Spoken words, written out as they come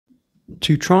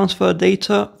To transfer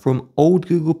data from old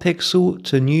Google Pixel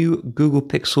to new Google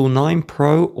Pixel 9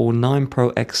 Pro or 9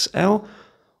 Pro XL,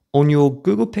 on your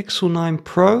Google Pixel 9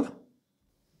 Pro,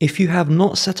 if you have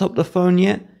not set up the phone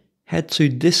yet, head to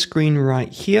this screen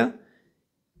right here.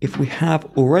 If we have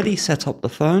already set up the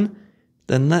phone,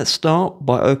 then let's start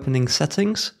by opening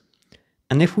Settings.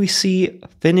 And if we see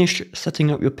Finish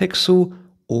setting up your Pixel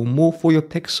or More for your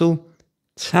Pixel,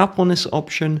 tap on this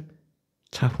option,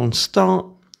 tap on Start,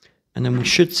 and then we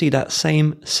should see that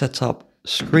same setup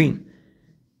screen.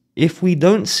 If we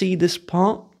don't see this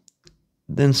part,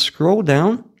 then scroll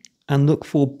down and look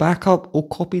for Backup or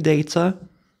Copy Data,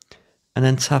 and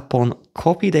then tap on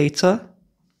Copy Data,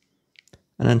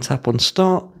 and then tap on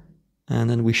Start, and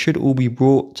then we should all be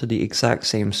brought to the exact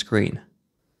same screen.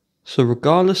 So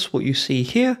regardless what you see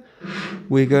here,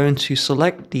 we're going to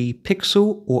select the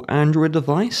Pixel or Android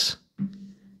device,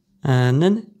 and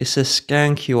then it says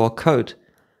Scan QR Code.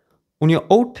 On your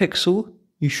old Pixel,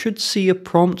 you should see a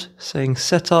prompt saying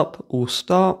Setup or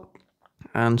Start,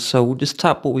 and so we'll just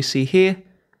tap what we see here,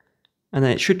 and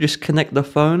then it should just connect the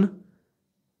phone,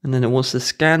 and then it wants to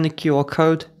scan the QR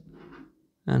code,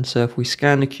 and so if we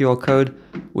scan the QR code,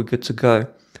 we're good to go.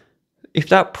 If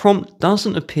that prompt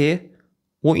doesn't appear,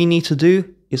 what you need to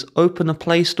do is open the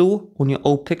Play Store on your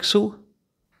old Pixel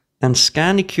and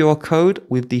scan the QR code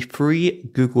with the free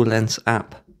Google Lens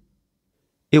app.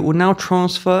 It will now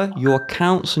transfer your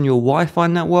accounts on your Wi-Fi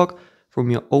network from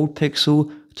your old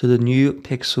Pixel to the new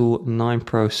Pixel 9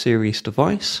 Pro series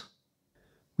device.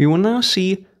 We will now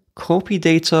see Copy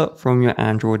Data from your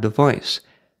Android device.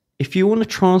 If you want to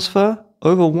transfer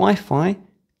over Wi-Fi,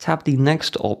 tap the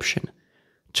next option.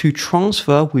 To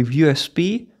transfer with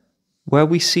USB, where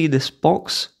we see this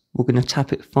box, we're going to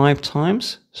tap it 5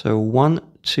 times. So 1,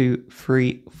 2,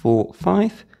 3, 4,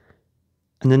 5.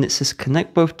 And then it says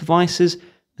connect both devices,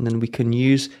 and then we can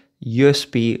use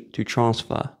USB to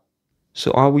transfer.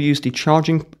 So I will use the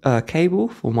charging cable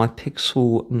for my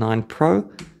Pixel 9 Pro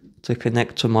to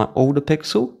connect to my older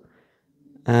Pixel.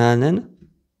 And then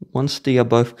once they are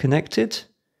both connected,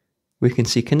 we can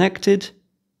see connected.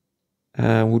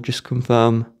 We'll just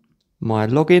confirm my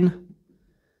login.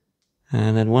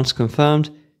 And then once confirmed,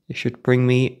 it should bring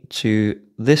me to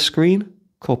this screen,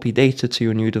 copy data to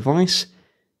your new device.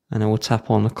 And I will tap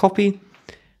on the copy.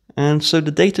 And so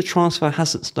the data transfer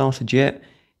hasn't started yet.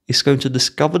 It's going to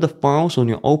discover the files on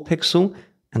your old Pixel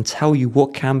and tell you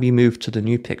what can be moved to the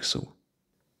new Pixel.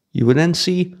 You will then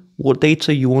see what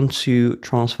data you want to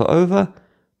transfer over.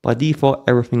 By default,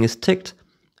 everything is ticked,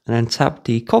 and then tap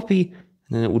the copy,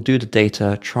 and then it will do the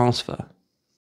data transfer.